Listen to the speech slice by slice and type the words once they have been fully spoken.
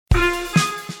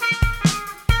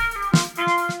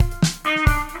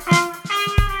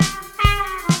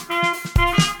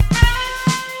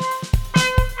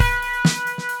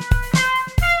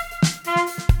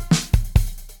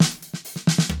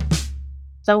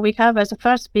So we have as a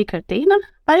first speaker Tiina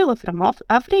Pajula from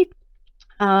AFRY.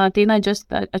 Tiina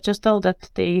just told that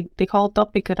the whole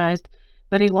topic arised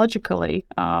very logically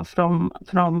from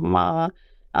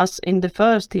us in the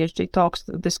first ESG talks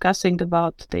discussing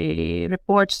about the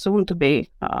report soon to be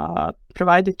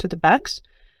provided to the banks,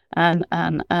 and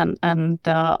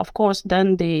of course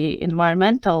then the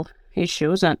environmental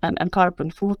issues and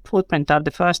carbon footprint are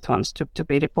the first ones to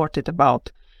be reported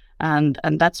about, and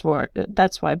that's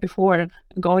why before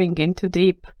going into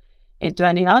deep into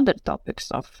any other topics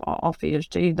of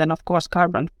ESG, then of course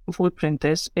carbon footprint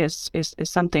is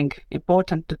something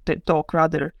important to talk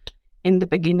rather in the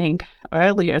beginning,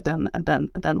 earlier than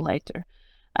later.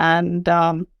 And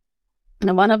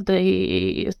one of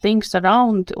the things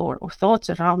around or thoughts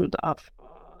around of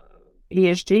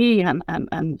ESG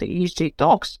and the ESG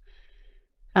talks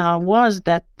was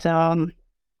that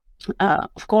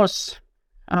of course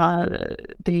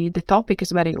the topic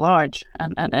is very large,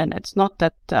 and it's not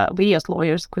that we as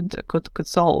lawyers could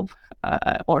solve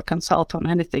or consult on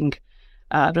anything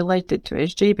related to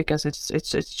ESG, because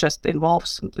it's just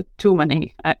involves too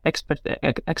many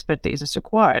expertise is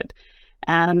required,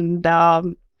 and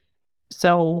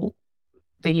so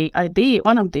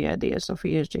one of the ideas of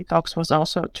ESG talks was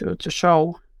also to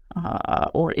show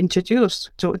or introduce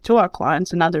to our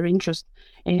clients another interest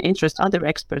other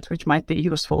experts which might be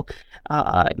useful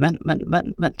when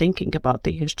thinking about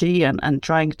the ESG and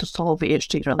trying to solve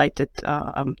ESG related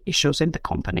issues in the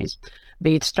companies,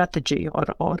 be it strategy or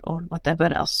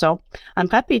whatever else. So I'm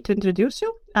happy to introduce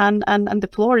you, and the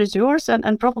floor is yours,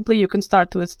 and probably you can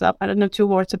start with 2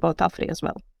 words about AFRY as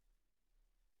well.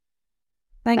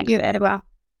 Thank you, Edva.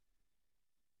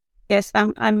 Yes,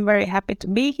 I'm very happy to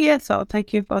be here, so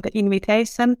thank you for the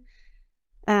invitation.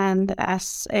 And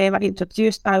as Eva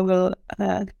introduced, I will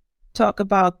talk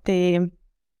about the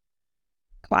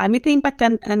climate impact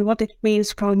and what it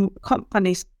means from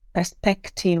company's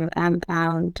perspective, and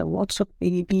what should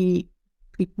we be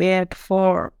prepared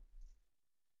for.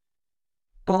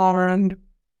 And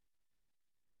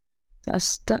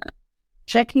just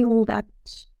checking that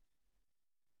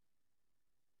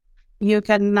you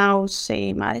can now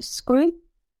see my screen.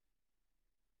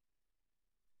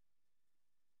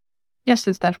 Yes,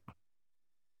 it's there.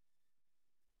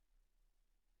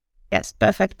 Yes,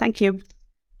 perfect. Thank you.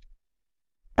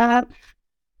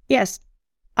 Yes,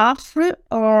 AFRY,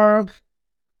 or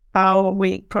how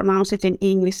we pronounce it in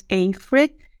English, AFRY,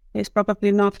 is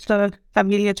probably not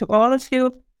familiar to all of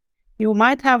you. You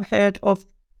might have heard of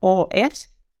ÅF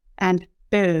and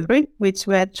ÖRY, which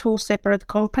were 2 separate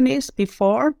companies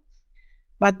before,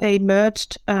 but they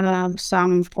merged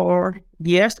some 4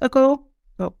 years ago.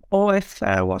 So ÅF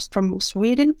was from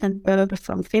Sweden and ÖRY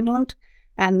from Finland,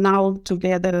 and now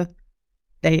together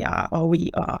we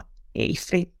are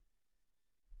AFRY.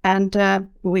 And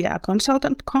we are a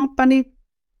consultant company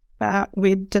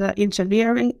with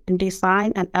engineering,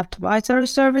 design, and advisory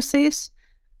services.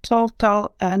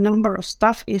 Total number of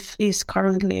staff is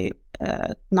currently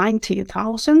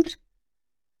 90,000,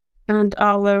 and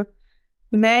our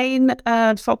main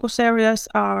focus areas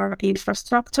are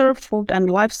infrastructure, food and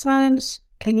life science,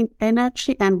 clean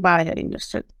energy, and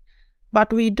bioindustry.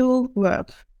 But we do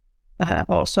work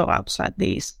also outside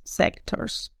these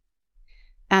sectors.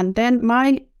 And then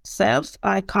myself,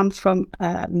 I come from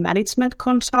management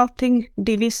consulting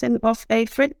division of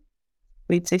AFRY,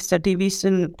 which is a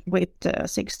division with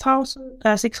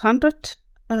 600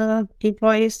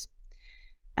 employees.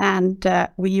 And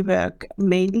we work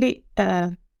mainly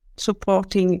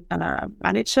supporting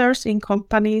managers in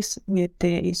companies with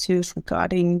the issues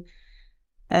regarding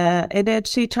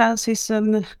energy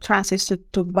transition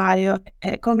to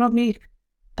bioeconomy,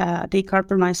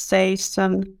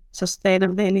 decarbonization,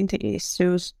 sustainability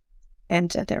issues,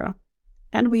 etc.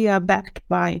 And we are backed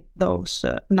by those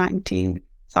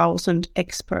 19,000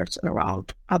 experts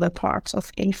around other parts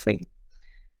of AFRY.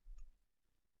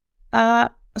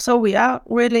 So we are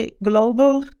really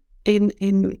global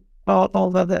in all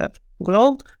over the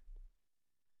globe,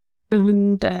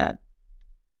 and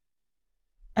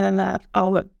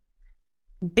our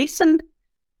vision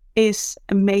is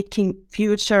making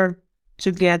future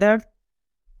together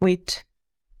with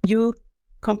you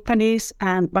companies,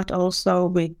 but also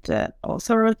with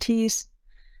authorities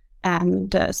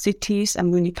and cities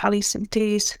and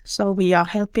municipalities. So we are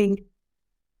helping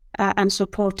and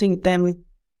supporting them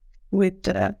with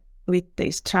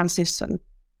this transition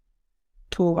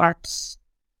towards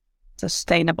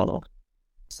sustainable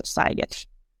society.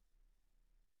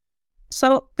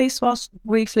 So this was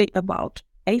briefly about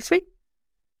AFRY,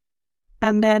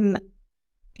 and then a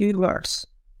few words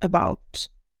about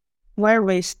where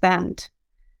we stand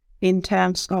in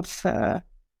terms of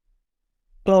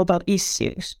global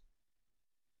issues.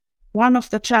 One of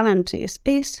the challenges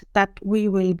is that we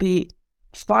will be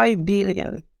 5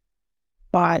 billion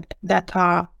that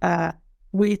are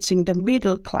reaching the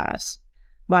middle class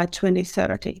by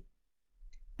 2030.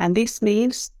 And this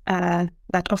means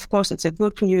that, of course, it's a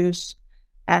good news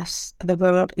as the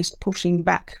world is pushing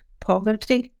back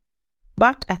poverty,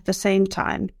 but at the same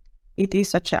time, it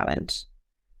is a challenge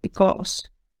because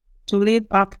to live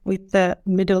up with the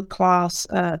middle class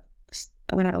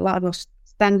level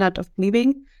standard of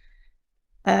living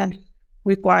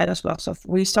requires lots of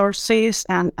resources,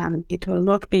 and it will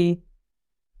not be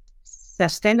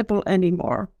sustainable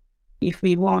anymore if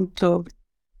we want to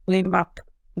live up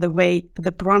the way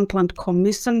the Brundtland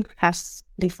Commission has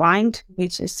defined,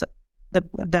 which is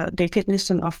the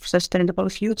definition of sustainable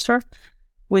future,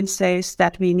 which says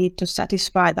that we need to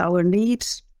satisfy our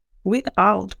needs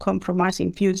without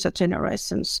compromising future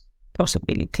generations'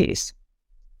 possibilities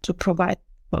to provide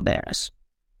for theirs.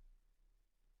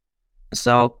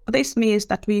 So this means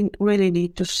that we really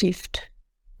need to shift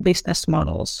business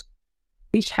models,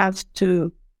 which have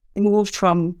to move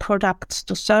from products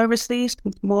to services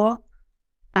more,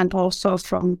 and also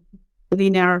from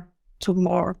linear to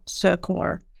more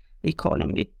circular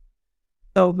economy.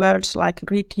 So words like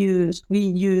reduce,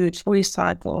 reuse,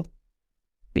 recycle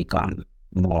become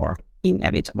more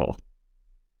inevitable.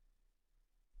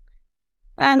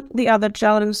 And the other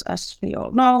challenge, as we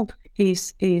all know,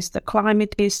 is the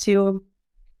climate issue.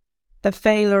 The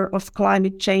failure of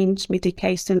climate change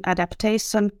mitigation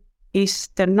adaptation is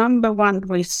the number one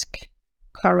risk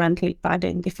currently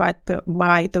identified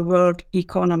by the World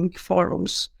Economic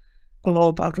Forum's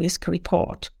Global Risk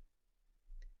Report.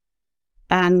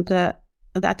 And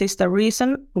that is the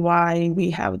reason why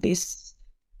we have this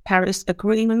Paris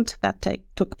Agreement that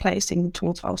took place in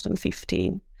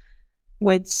 2015,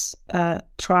 which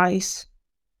tries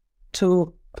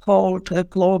to hold a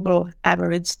global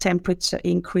average temperature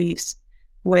increase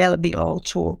well below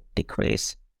 2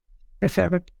 degrees,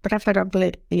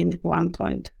 preferably in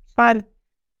 1.5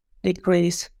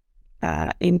 degrees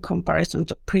in comparison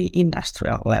to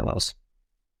pre-industrial levels.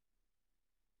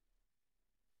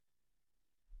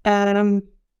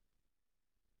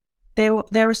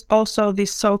 There is also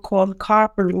this so-called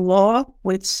carbon law,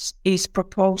 which is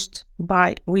proposed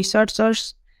by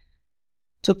researchers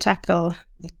to tackle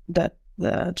the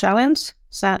challenge.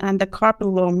 And the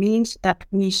carbon law means that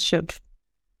we should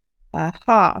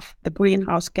halve the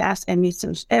greenhouse gas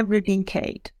emissions every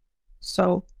decade.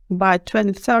 So by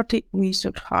 2030, we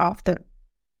should halve the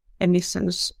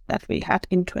emissions that we had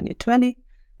in 2020,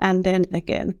 and then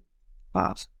again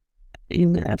halve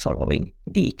in the following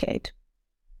decade.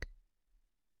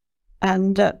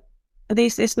 And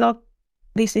this is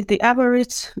the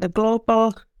average, the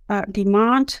global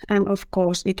demand, and of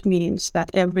course it means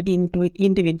that every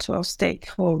individual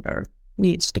stakeholder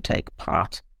needs to take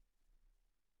part.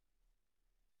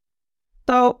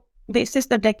 So this is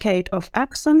the decade of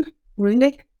action,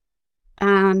 really.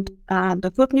 And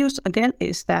the good news again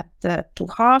is that to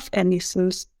halve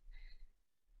emissions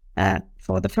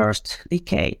for the first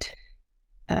decade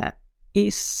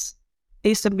is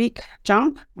a big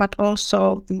jump, but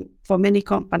also for many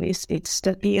companies it's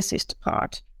the easiest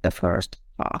part, the first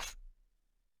half.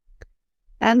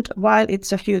 And while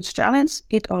it's a huge challenge,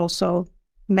 it also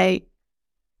may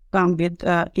come with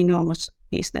enormous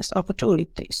business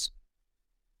opportunities.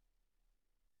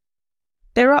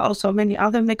 There are also many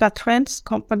other mega trends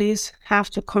companies have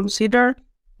to consider,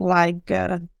 like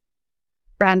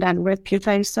brand and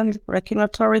reputation,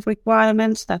 regulatory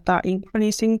requirements that are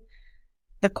increasing,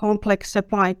 the complex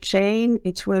supply chain.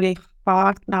 It's really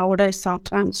hard nowadays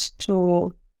sometimes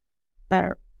to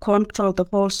control the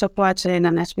whole supply chain,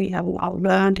 and as we have now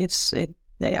learned,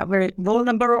 they are very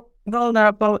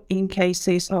vulnerable in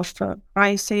cases of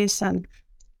crisis and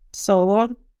so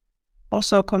on.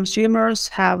 Also, consumers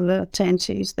have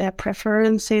changes their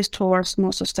preferences towards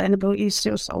more sustainable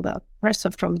issues, so the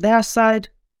pressure from their side.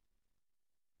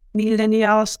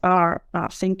 Millennials are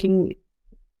thinking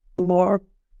more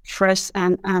fresh,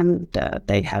 and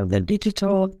they have the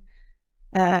digital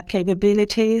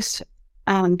capabilities,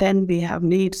 and then we have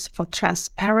needs for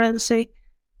transparency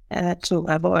to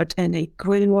avoid any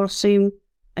greenwashing,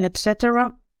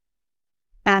 etc.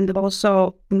 And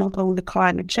also not only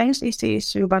climate change is the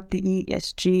issue, but the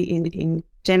ESG in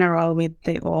general with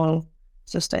the all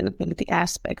sustainability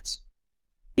aspects.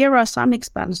 Here are some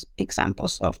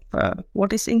examples of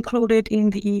what is included in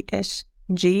the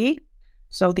ESG,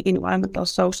 so the environmental,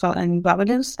 social, and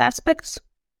governance aspects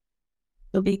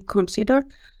to be considered.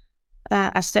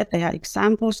 As said, they are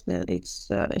examples. It's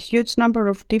a huge number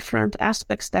of different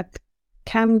aspects that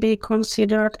can be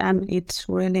considered, and it's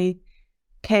really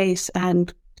case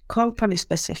and company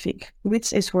specific,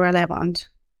 which is relevant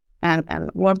and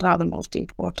what are the most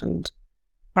important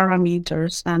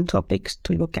parameters and topics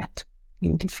to look at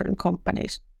in different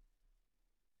companies.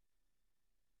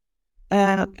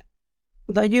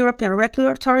 The European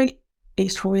regulatory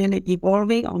is really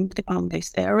evolving on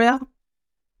this area,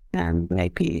 and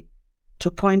maybe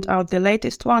to point out the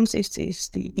latest ones is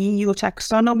the EU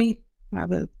taxonomy. I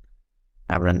will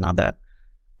have another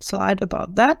slide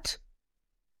about that.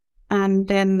 And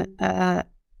then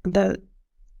the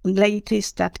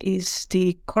latest, that is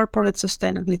the Corporate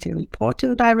Sustainability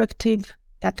Reporting Directive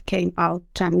that came out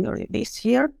January this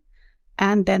year.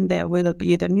 And then there will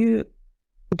be the new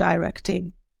directive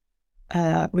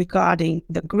regarding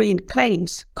the green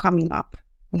claims coming up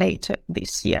later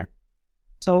this year.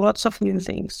 So lots of new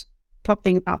things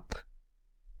popping up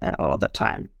all the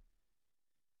time.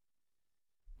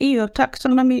 EU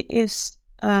taxonomy is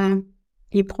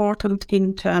important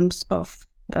in terms of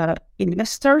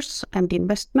investors and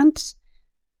investments,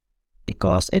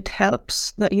 because it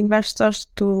helps the investors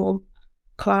to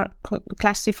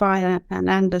classify and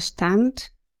understand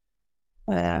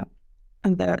the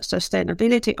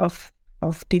sustainability of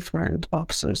different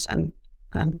options and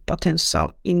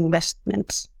potential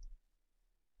investments.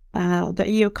 The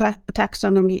EU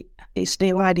taxonomy is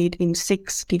divided in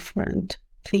 6 different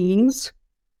themes,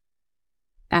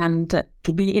 and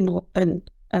to be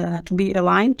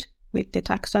aligned with the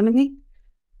taxonomy,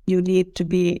 you need to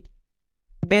be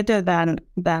better than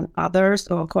others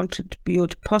or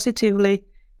contribute positively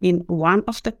in one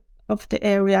of the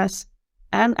areas,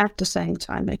 and at the same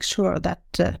time make sure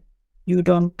that you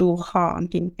don't do harm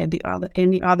in any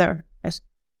other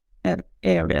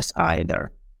areas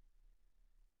either.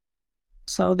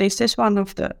 So this is one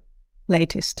of the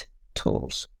latest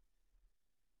tools.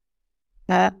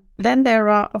 Then there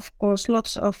are, of course,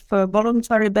 lots of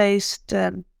voluntary-based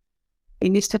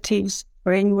initiatives,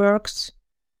 frameworks,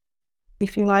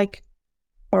 if you like.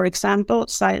 For example,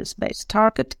 Science-Based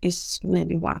Target is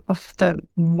maybe one of the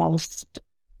most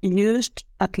used,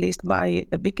 at least by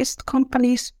the biggest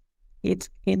companies. It's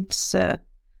based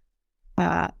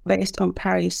on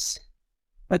Paris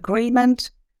Agreement,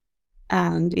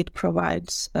 and it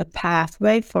provides a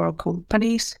pathway for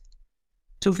companies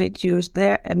to reduce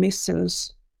their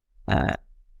emissions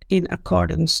in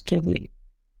accordance to the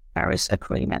Paris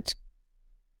Agreement.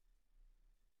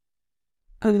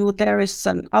 There is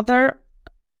another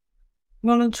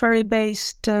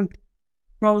voluntary-based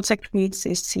project, which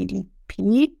is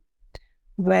CDP,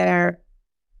 where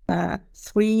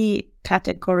 3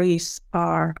 categories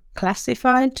are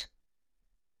classified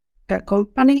per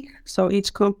company. So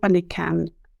each company can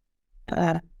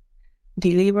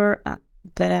deliver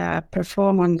their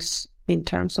performance in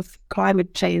terms of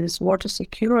climate change, water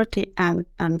security, and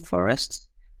forests,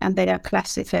 and they are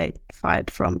classified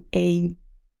from A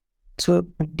to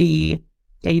D,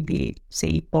 A, B,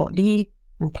 C, or D,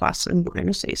 and plus and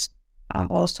minuses are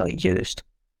also used.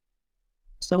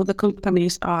 So the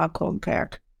companies are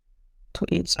compared to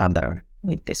each other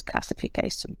with this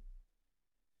classification.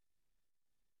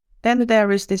 Then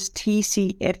there is this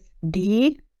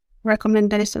TCFD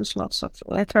recommendations, lots of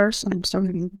letters, I'm sorry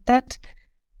about that.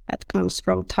 That comes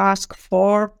from Task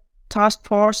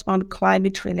Force on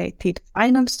Climate-Related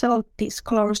Financial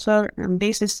Disclosure, and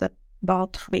this is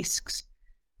about risks.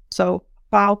 So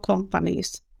how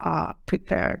companies are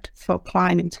prepared for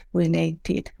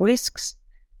climate-related risks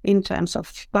in terms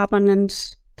of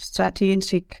governance,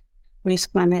 strategic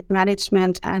risk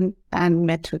management, and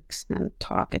metrics and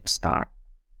targets are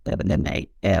the main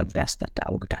areas that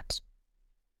I looked at.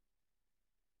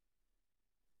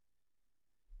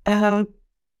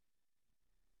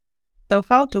 So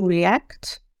how to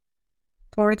react?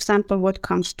 For example, when it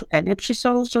comes to energy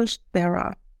sources, there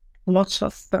are lots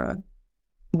of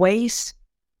ways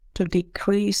to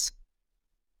decrease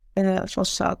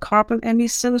fossil carbon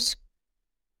emissions,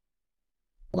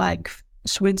 like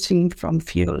switching from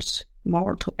fuels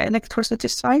more to electricity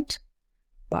side.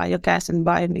 Biogas and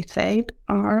biomethane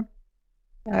are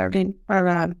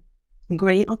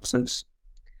green options.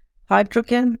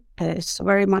 Hydrogen is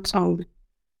very much on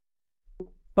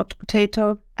hot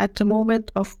potato at the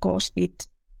moment. Of course, it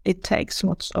takes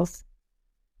lots of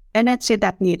energy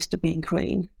that needs to be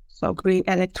green. So green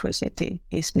electricity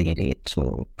is needed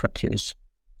to produce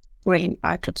green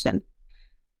hydrogen.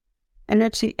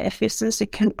 Energy efficiency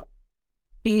can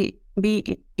be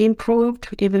improved,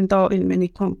 even though in many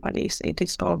companies it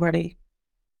is already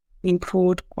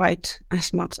improved quite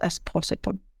as much as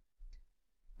possible.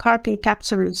 Carbon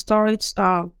capture and storage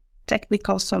are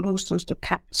technical solutions to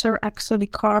capture actually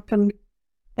carbon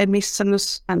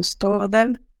emissions and store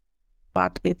them,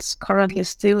 but it's currently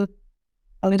still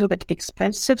a little bit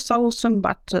expensive solution,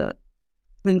 but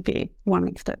will be one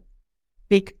of the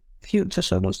big future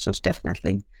solutions,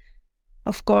 definitely.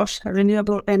 Of course,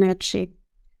 renewable energy,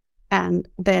 and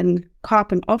then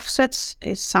carbon offsets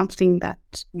is something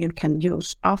that you can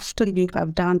use after you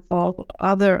have done all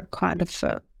other kind of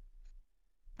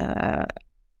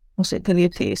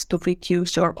possibilities to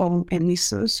reduce your own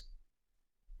emissions.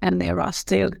 And there are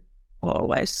still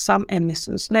always some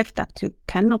emissions left that you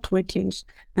cannot reduce,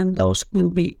 and those will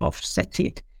be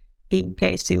offsetted in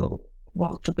case you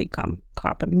want to become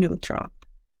carbon neutral.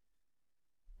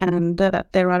 And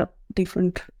there are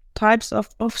different types of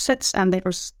offsets, and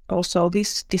there's also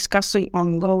this discussion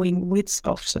ongoing which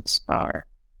offsets are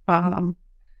kind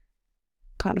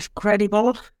of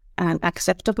credible and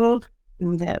acceptable.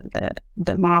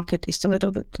 The market is a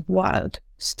little bit wild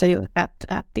still at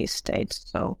this stage,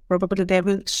 so probably there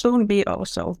will soon be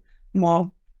also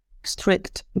more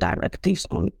strict directives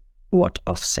on what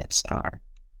offsets are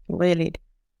really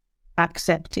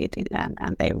accepted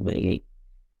and they really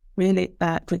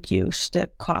reduce the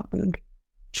carbon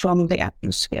from the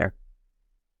atmosphere.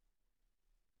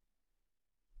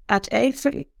 At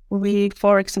AFRY, we,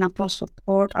 for example,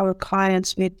 support our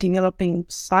clients with developing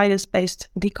science-based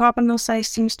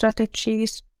decarbonization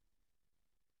strategies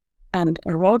and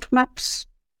roadmaps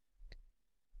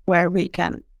where we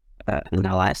can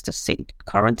analyze the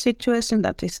current situation,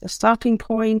 that is the starting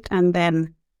point, and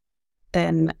then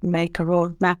make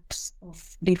roadmaps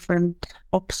of different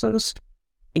options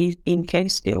in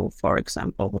case you, for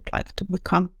example, would like to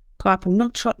become carbon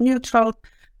neutral.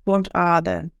 What are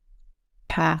the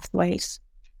pathways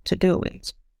to do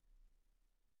it?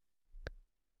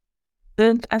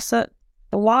 And as a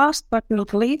last but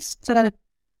not least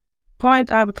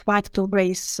point, I would like to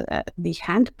raise the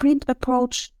handprint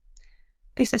approach.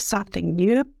 This is something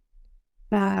new.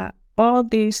 All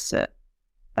these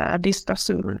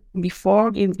discussion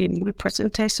before in the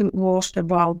presentation was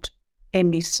about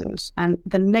emissions and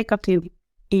the negative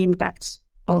impacts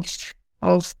of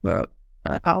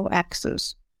our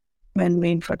actions when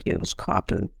we introduce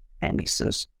carbon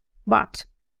emissions. But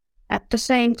at the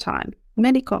same time,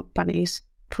 many companies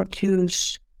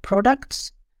produce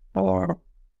products or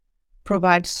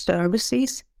provide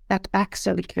services that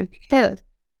actually can help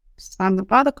some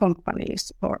other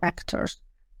companies or actors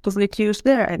to reduce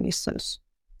their emissions.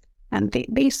 And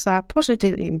these are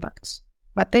positive impacts,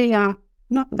 but they are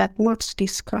not that much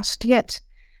discussed yet.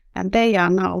 And they are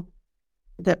now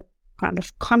the kind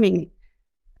of coming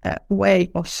way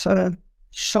of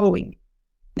showing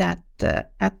that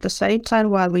at the same time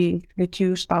while we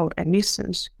reduce our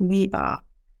emissions, we are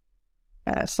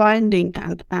finding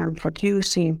and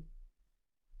producing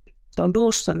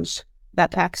solutions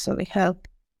that actually help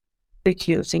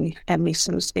reducing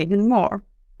emissions even more.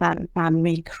 And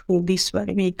in this way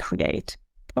we create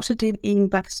positive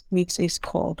impacts, which is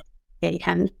called a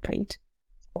handprint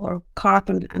or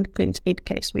carbon handprint in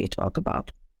case we talk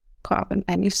about carbon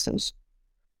emissions.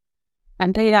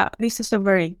 And this is a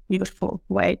very useful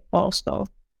way also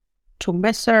to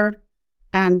measure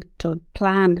and to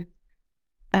plan.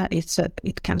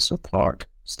 It can support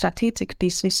strategic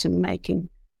decision making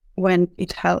when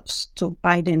it helps to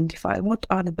identify what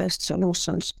are the best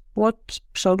solutions, what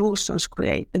solutions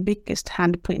create the biggest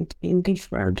handprint in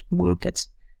different markets,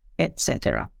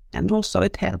 etc. And also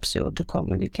it helps you to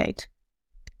communicate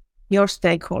your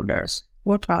stakeholders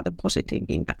what are the positive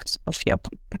impacts of your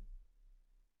company.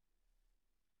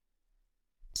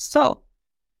 So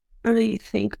I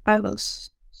think I will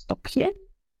stop here.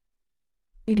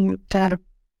 And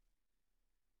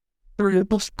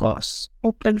of course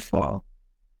open for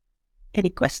any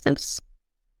questions.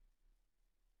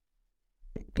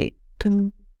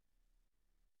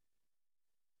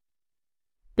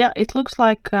 Yeah, it looks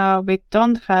like we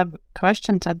don't have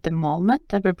questions at the moment.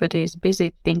 Everybody is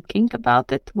busy thinking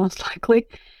about it, most likely.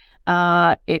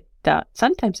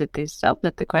 Sometimes it is so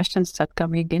that the questions start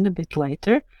coming in a bit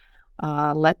later.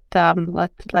 Let's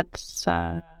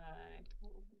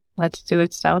do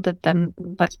it so that then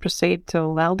let's proceed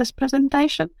to Valde's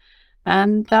presentation.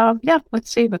 And let's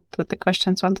see what the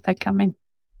questions once they come in.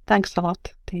 Thanks a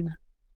lot, Tina.